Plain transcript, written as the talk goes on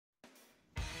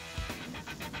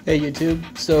Hey YouTube.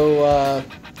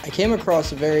 I came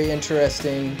across a very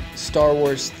interesting Star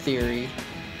Wars theory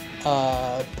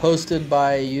posted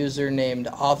by a user named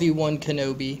Avi-Wan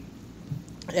Kenobi.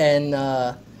 And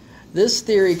this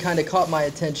theory kind of caught my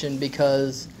attention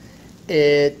because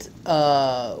it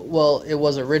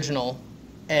was original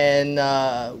and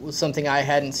was something I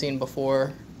hadn't seen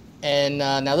before. And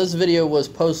now this video was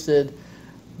posted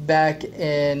back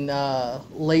in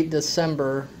late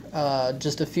December,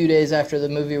 just a few days after the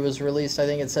movie was released. I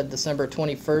think it said December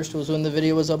 21st was when the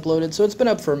video was uploaded, so it's been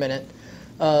up for a minute.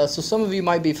 So some of you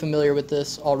might be familiar with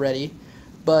this already,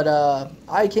 but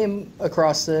I came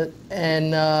across it,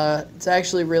 and it's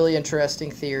actually a really interesting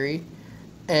theory.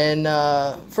 And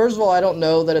first of all, I don't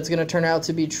know that it's going to turn out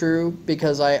to be true,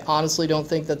 because I honestly don't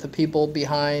think that the people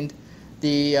behind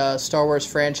the Star Wars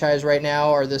franchise right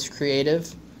now are this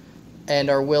creative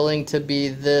and are willing to be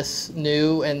this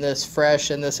new and this fresh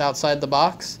and this outside the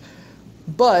box.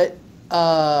 But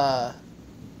the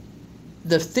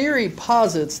theory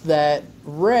posits that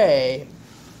Rey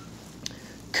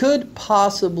could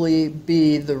possibly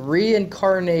be the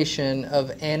reincarnation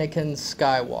of Anakin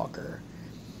Skywalker.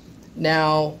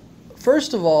 Now,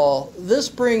 first of all, this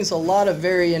brings a lot of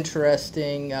very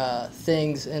interesting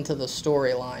things into the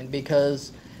storyline,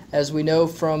 because as we know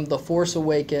from The Force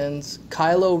Awakens,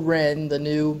 Kylo Ren, the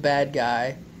new bad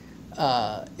guy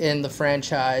in the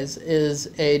franchise, is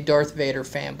a Darth Vader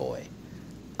fanboy.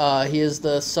 He is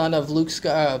the son of he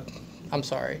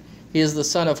is the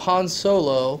son of Han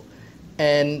Solo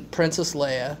and Princess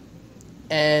Leia,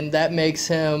 and that makes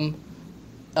him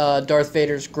Darth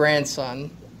Vader's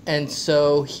grandson. And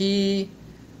so he,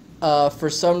 for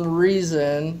some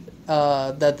reason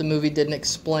that the movie didn't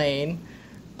explain,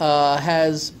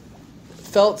 has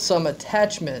felt some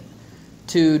attachment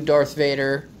to Darth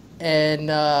Vader, and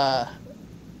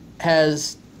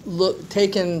has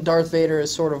taken Darth Vader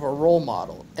as sort of a role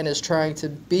model and is trying to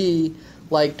be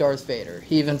like Darth Vader.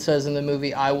 He even says in the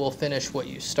movie, "I will finish what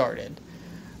you started."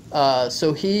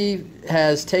 So he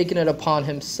has taken it upon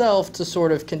himself to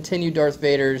sort of continue Darth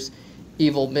Vader's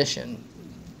evil mission.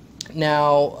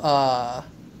 Now,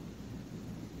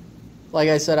 like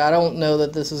I said, I don't know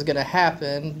that this is going to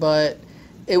happen, but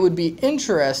it would be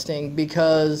interesting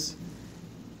because,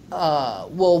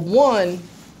 well, one,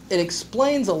 it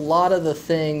explains a lot of the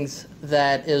things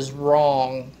that is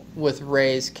wrong with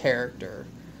Rey's character.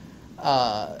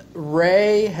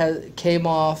 Rey came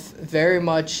off very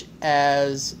much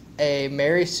as a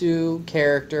Mary Sue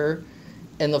character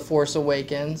in The Force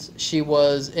Awakens. She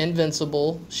was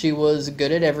invincible. She was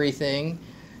good at everything.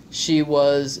 She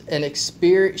was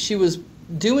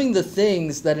doing the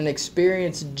things that an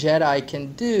experienced Jedi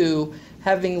can do,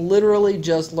 having literally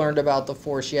just learned about the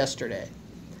Force yesterday.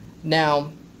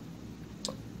 Now,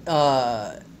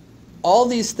 all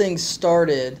these things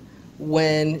started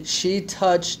when she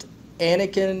touched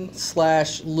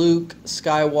Anakin/Luke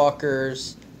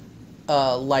Skywalker's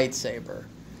lightsaber,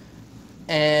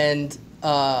 and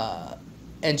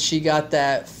she got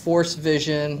that Force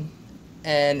vision,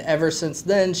 and ever since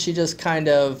then she just kind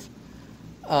of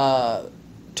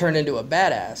turned into a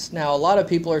badass. Now, a lot of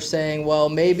people are saying, well,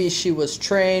 maybe she was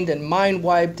trained and mind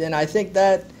wiped, and I think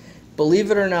that,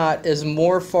 believe it or not, is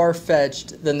more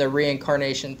far-fetched than the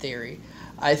reincarnation theory.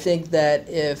 I think that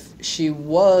if she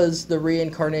was the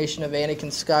reincarnation of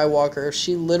Anakin Skywalker,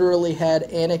 she literally had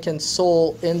Anakin's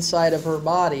soul inside of her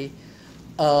body,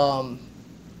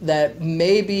 that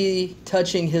maybe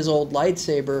touching his old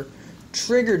lightsaber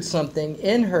triggered something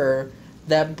in her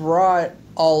that brought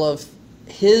all of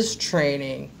his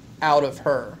training out of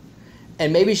her.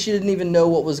 And maybe she didn't even know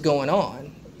what was going on.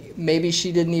 Maybe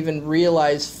she didn't even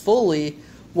realize fully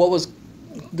what was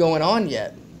going on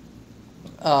yet.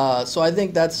 So I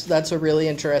think that's a really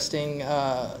interesting,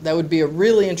 that would be a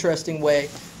really interesting way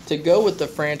to go with the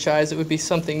franchise. It would be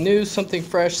something new, something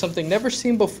fresh, something never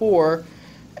seen before,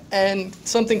 and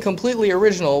something completely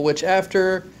original, which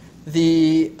after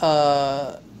the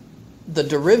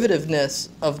derivativeness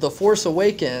of The Force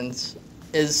Awakens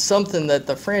is something that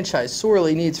the franchise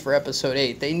sorely needs for Episode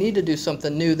 8. They need to do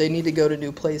something new. They need to go to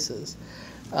new places.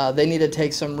 They need to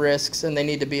take some risks, and they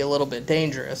need to be a little bit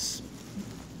dangerous.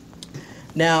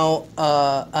 Now,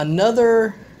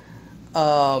 another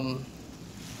a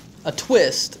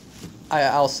twist,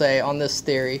 I'll say, on this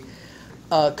theory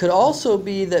could also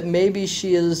be that maybe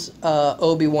she is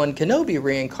Obi-Wan Kenobi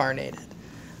reincarnated.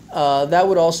 That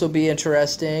would also be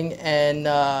interesting, and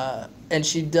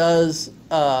she does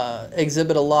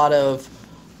exhibit a lot of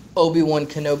Obi-Wan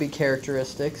Kenobi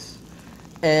characteristics.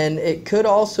 And it could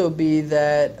also be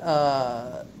that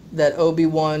that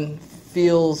Obi-Wan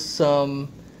feels some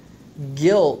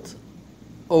guilt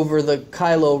over the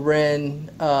Kylo Ren,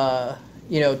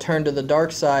 turn to the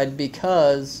dark side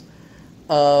because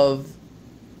of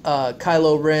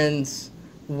Kylo Ren's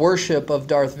worship of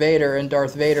Darth Vader, and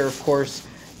Darth Vader, of course,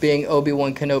 being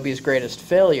Obi-Wan Kenobi's greatest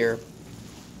failure.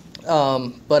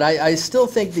 But I still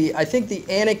think the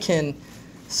Anakin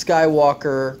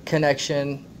Skywalker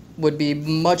connection would be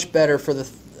much better for the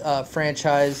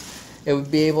franchise. It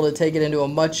would be able to take it into a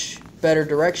much better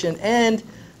direction, and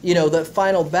the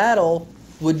final battle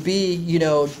would be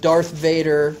Darth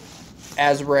Vader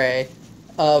as Rey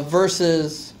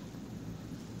versus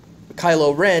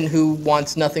Kylo Ren, who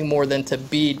wants nothing more than to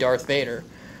be Darth Vader.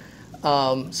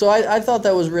 So I thought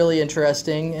that was really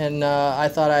interesting, and I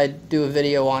thought I'd do a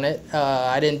video on it.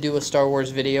 I didn't do a Star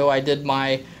Wars video. I did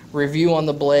my review on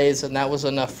TheBlaze, and that was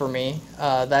enough for me.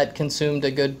 That consumed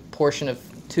a good portion of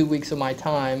 2 weeks of my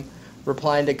time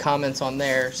replying to comments on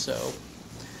there. So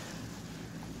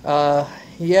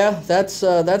yeah, that's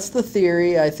the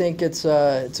theory. I think it's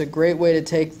a great way to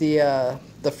take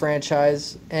the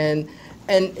franchise, and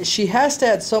she has to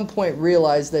at some point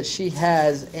realize that she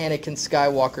has Anakin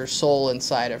Skywalker's soul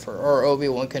inside of her, or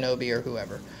Obi-Wan Kenobi, or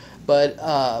whoever. But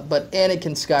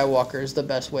Anakin Skywalker is the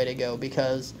best way to go,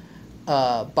 because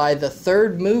by the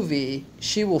third movie,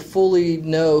 she will fully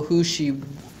know who she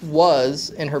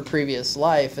was in her previous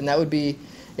life, and that would be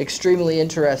extremely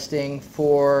interesting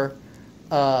for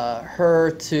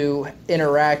her to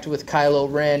interact with Kylo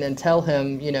Ren and tell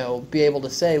him, be able to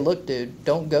say, look, dude,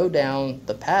 don't go down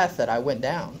the path that I went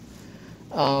down.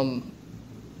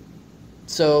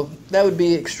 So that would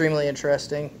be extremely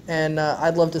interesting, and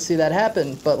I'd love to see that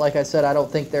happen. But like I said, I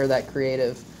don't think they're that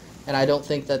creative, and I don't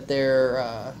think that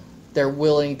they're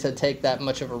willing to take that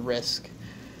much of a risk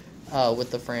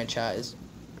with the franchise.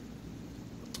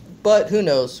 But who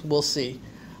knows? We'll see.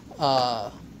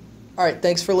 All right,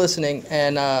 thanks for listening,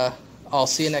 and I'll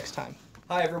see you next time.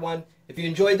 Hi, everyone. If you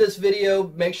enjoyed this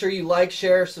video, make sure you like,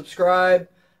 share, subscribe.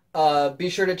 Be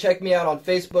sure to check me out on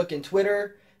Facebook and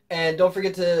Twitter. And don't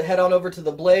forget to head on over to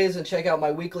TheBlaze and check out my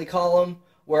weekly column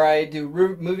where I do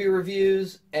movie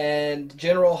reviews and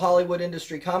general Hollywood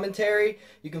industry commentary.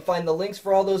 You can find the links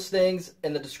for all those things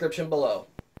in the description below.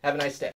 Have a nice day.